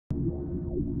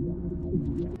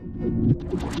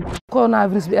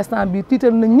coronavirus bi instant bi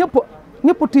tiital na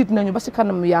ñëpp tiit nañu ba ci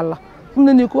kanam yàlla fu mu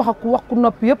ne nii ku wax ku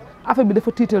noppi yëpp affaire bi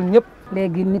dafa tiital ñëpp.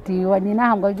 léegi nit yi wàññi na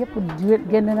xam nga yëpp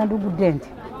génn na dugg denc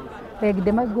léegi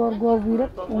damay góor bi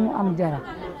rek mu am jara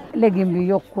légume bi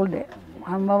yokkul de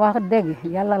xam nga wax dëgg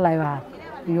yàlla lay wax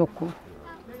yokkul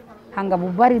xam nga bu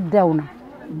bari daw na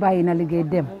bàyyi na liggéey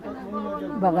dem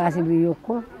bagage bi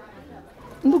yokkul.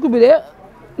 ndugg bi de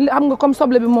xam nga comme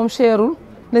soble bi moom cherul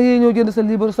da ngay ñëw jënd sa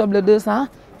libre soble 200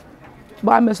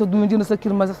 boo amee sa duñ jënd sa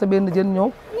kirma sa benn jën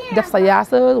ñëw def sa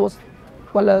yaasa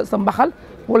wala sa mbaxal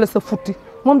wala sa futti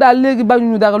moom daal léegi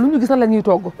bañuñu dara lu ñu gis la ñuy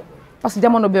togg parce que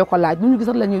jamono bee ko laaj lu ñu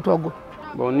gis la ñuy togg.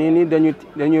 bon nii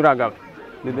dañu ragal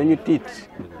dañu tiit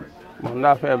bon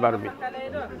ndax feebar bi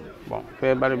bon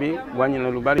feebar bi wàññi na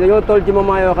lu bari. dañoo toll ci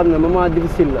moment yoo xam ne moment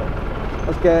difficile la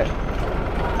parce que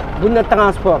buñ na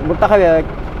transport bu taxawee rek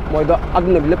mooy do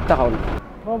adduna bi lépp taxaw na.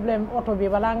 problème oto bi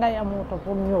balaa ngay am oto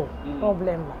pour ñëw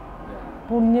problème la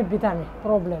pour ñibbi tamit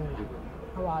problème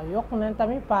la waaw yokku nañ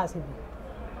tamit paas bi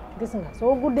gis nga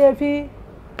soo guddee fii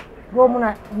doo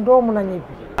mun a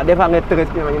ñibbi. des fois nga 13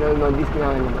 clients ñu ne la non 10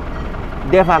 clients la ñu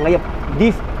des fois nga yëpp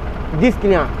 10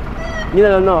 clients ñu ne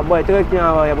la non booy 13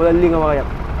 clients war a yëpp wala lii nga war a yëpp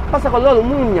parce que loolu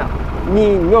mënul ñàkk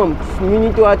ñii ñoom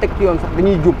ñu ci war a teg ci yoon sax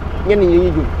dañuy jub ñenn ñi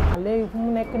dañuy jub. léegi fu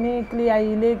mu nekk nii clients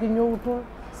yi léegi ñëwutul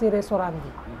si restaurant bi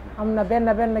am na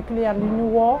benn client yu ñu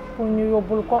woo pour ñu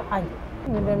yóbbul ko añ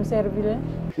ñu dem servir.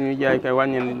 suñu jaay kay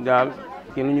wàññi daal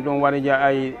ki lu ñu doon war a jaay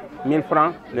ay 1000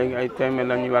 francs léegi ay téeméer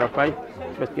la ñu war a fay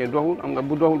parce que doxul am nga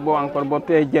bu doxul boo encore boo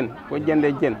tee jën boo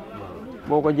jëndee jën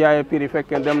boo ko jaayee prix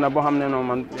fekkee dem na boo xam ne noonu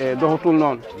man doxatul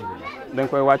noonu da nga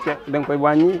koy wàcce da nga koy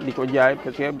wàññi di ko jaay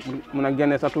parce que mun a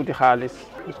génne sa tuuti xaalis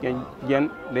parce que jën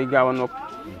day gaaw a nopp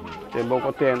te boo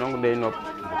ko tee noonu day nopp.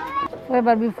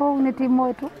 feebar bi foofu nit yi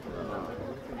moytu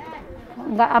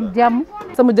nga am jàmm.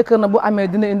 sama jëkkër na bu amee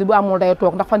dina indi bu amul day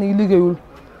toog ndax fan yi liggéeyul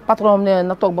patron am nee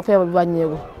na toog ba feebar bi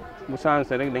wàññeeku. bu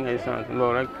changé rek da ngay changé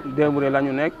loolu rek débouré la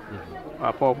ñu nekk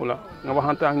waaw foofu la nga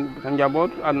waxante ak sa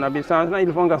njaboot àdduna bi changé na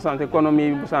il faut nga changé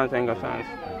économie bu changé nga changé.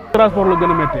 transport la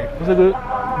gën a méttee parce que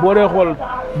boo dee xool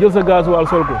jël sa gasoil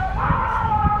sol ko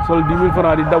sol 10 000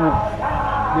 francs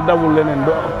di dabu leneen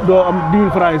doo am 10 000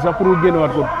 francs yi sax pour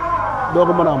génnewaat ko doo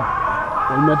ko mën a am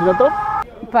loolu métti na trop.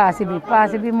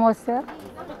 paase bi moo seer.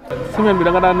 semaine bi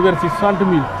da nga daan verser 60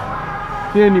 000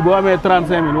 fii nii boo amee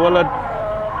 35 000 wala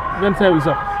 25 000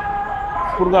 sax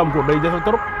pour nga am ko day jafe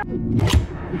trop.